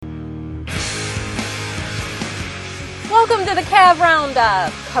Welcome to the Cav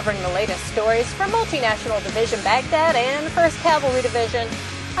Round-Up, covering the latest stories from Multinational Division Baghdad and 1st Cavalry Division.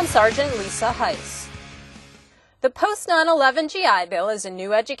 I'm Sergeant Lisa Heiss. The Post-9/11 GI Bill is a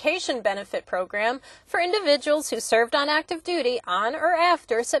new education benefit program for individuals who served on active duty on or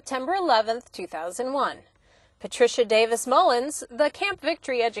after September 11, 2001. Patricia Davis Mullins, the Camp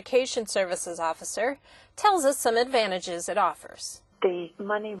Victory Education Services Officer, tells us some advantages it offers. The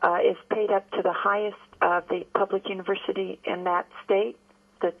money is paid up to the highest of the public university in that state.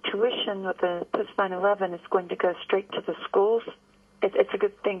 The tuition with the post-9/11 is going to go straight to the schools. It's a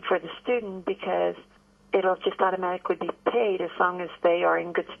good thing for the student because it'll just automatically be paid as long as they are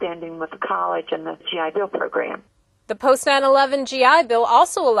in good standing with the college and the GI Bill program. The Post-9/11 GI Bill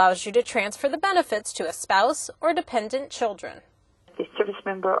also allows you to transfer the benefits to a spouse or dependent children. The service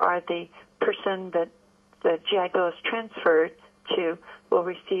member or the person that the GI Bill is transferred to will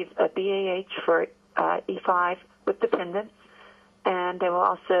receive a BAH for E5 with dependents, and they will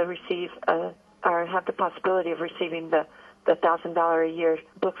also receive or have the possibility of receiving the $1,000 a year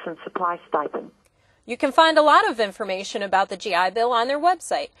books and supply stipend. You can find a lot of information about the GI Bill on their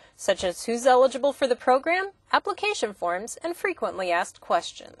website, such as who's eligible for the program, application forms, and frequently asked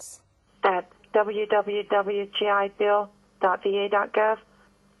questions. At www.gibill.va.gov,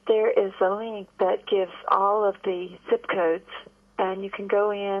 there is a link that gives all of the zip codes, and you can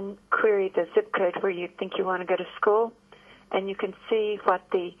go in, query the zip code where you think you want to go to school, and you can see what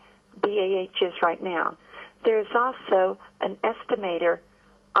the BAH is right now. There's also an estimator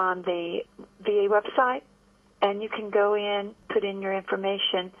on the VA website, and you can go in, put in your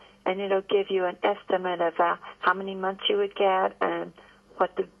information, and it'll give you an estimate of how many months you would get and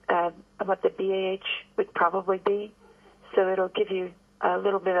what the BAH would probably be. So it'll give you a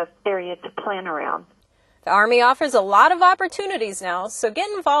little bit of area to plan around. The Army offers a lot of opportunities now, so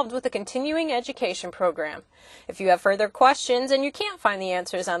get involved with the continuing education program. If you have further questions and you can't find the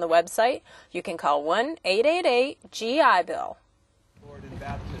answers on the website, you can call 1-888-GI-BILL.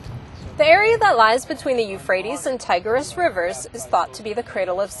 The area that lies between the Euphrates and Tigris Rivers is thought to be the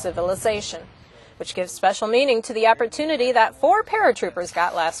cradle of civilization, which gives special meaning to the opportunity that 4 paratroopers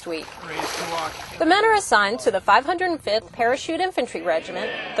got last week. The men are assigned to the 505th Parachute Infantry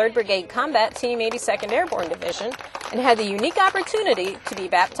Regiment, 3rd Brigade Combat Team 82nd Airborne Division, and had the unique opportunity to be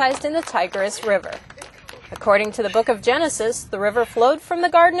baptized in the Tigris River. According to the book of Genesis, the river flowed from the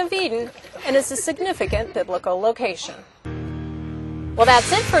Garden of Eden and is a significant biblical location. Well,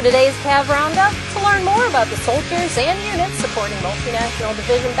 that's it for today's Cav Roundup. To learn more about the soldiers and units supporting Multinational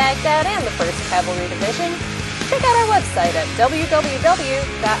Division Baghdad and the 1st Cavalry Division, check out our website at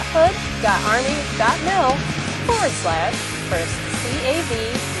www.hood.army.mil/1st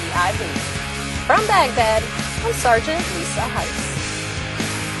CAVDIV. From Baghdad, I'm Sergeant Lisa Heiss.